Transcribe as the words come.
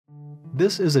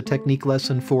This is a technique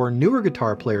lesson for newer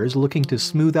guitar players looking to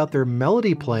smooth out their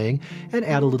melody playing and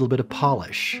add a little bit of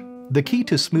polish. The key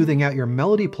to smoothing out your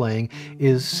melody playing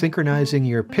is synchronizing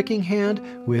your picking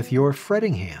hand with your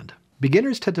fretting hand.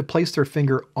 Beginners tend to place their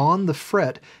finger on the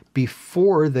fret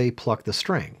before they pluck the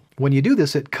string. When you do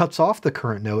this, it cuts off the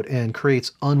current note and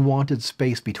creates unwanted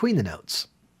space between the notes.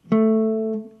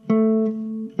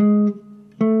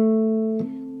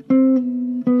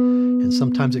 And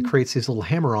sometimes it creates these little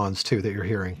hammer-ons too that you're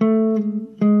hearing.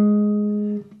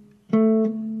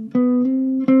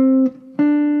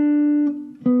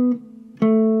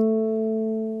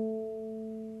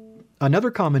 Another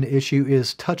common issue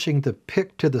is touching the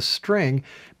pick to the string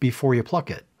before you pluck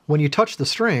it. When you touch the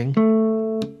string,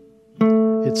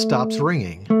 it stops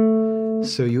ringing,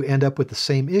 so you end up with the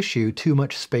same issue, too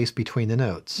much space between the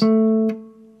notes.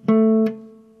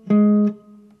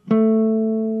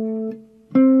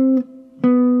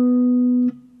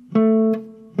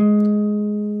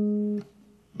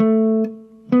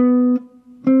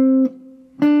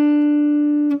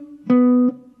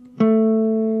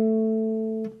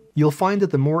 You'll find that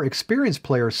the more experienced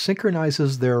player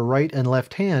synchronizes their right and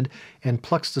left hand and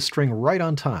plucks the string right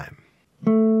on time.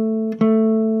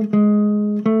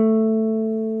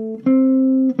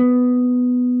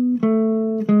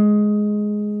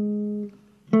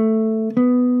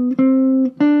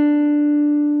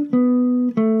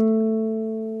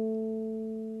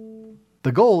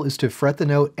 The goal is to fret the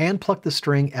note and pluck the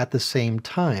string at the same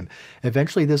time.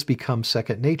 Eventually this becomes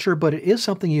second nature, but it is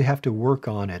something you have to work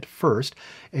on at first,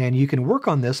 and you can work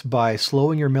on this by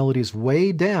slowing your melodies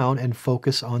way down and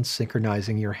focus on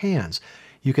synchronizing your hands.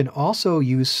 You can also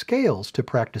use scales to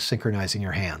practice synchronizing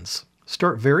your hands.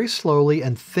 Start very slowly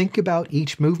and think about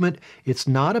each movement. It's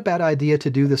not a bad idea to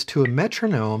do this to a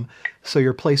metronome, so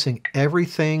you're placing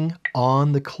everything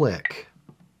on the click.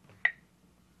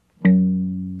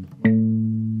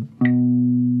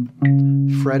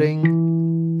 Fretting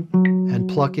and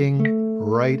plucking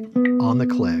right on the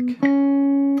click.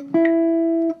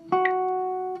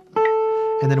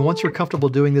 And then once you're comfortable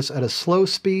doing this at a slow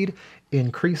speed,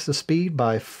 increase the speed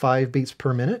by 5 beats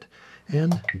per minute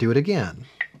and do it again.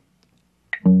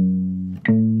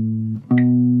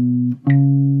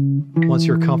 Once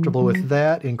you're comfortable with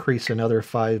that, increase another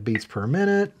 5 beats per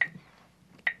minute.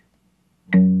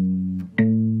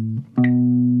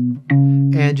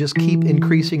 And just keep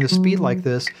increasing the speed like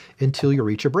this until you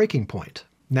reach a breaking point.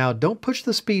 Now, don't push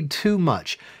the speed too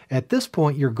much. At this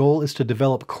point, your goal is to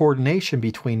develop coordination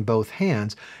between both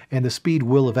hands, and the speed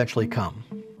will eventually come.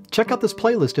 Check out this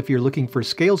playlist if you're looking for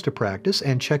scales to practice,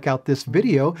 and check out this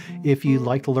video if you'd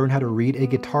like to learn how to read a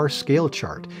guitar scale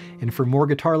chart. And for more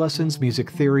guitar lessons, music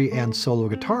theory, and solo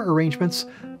guitar arrangements,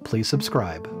 please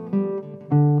subscribe.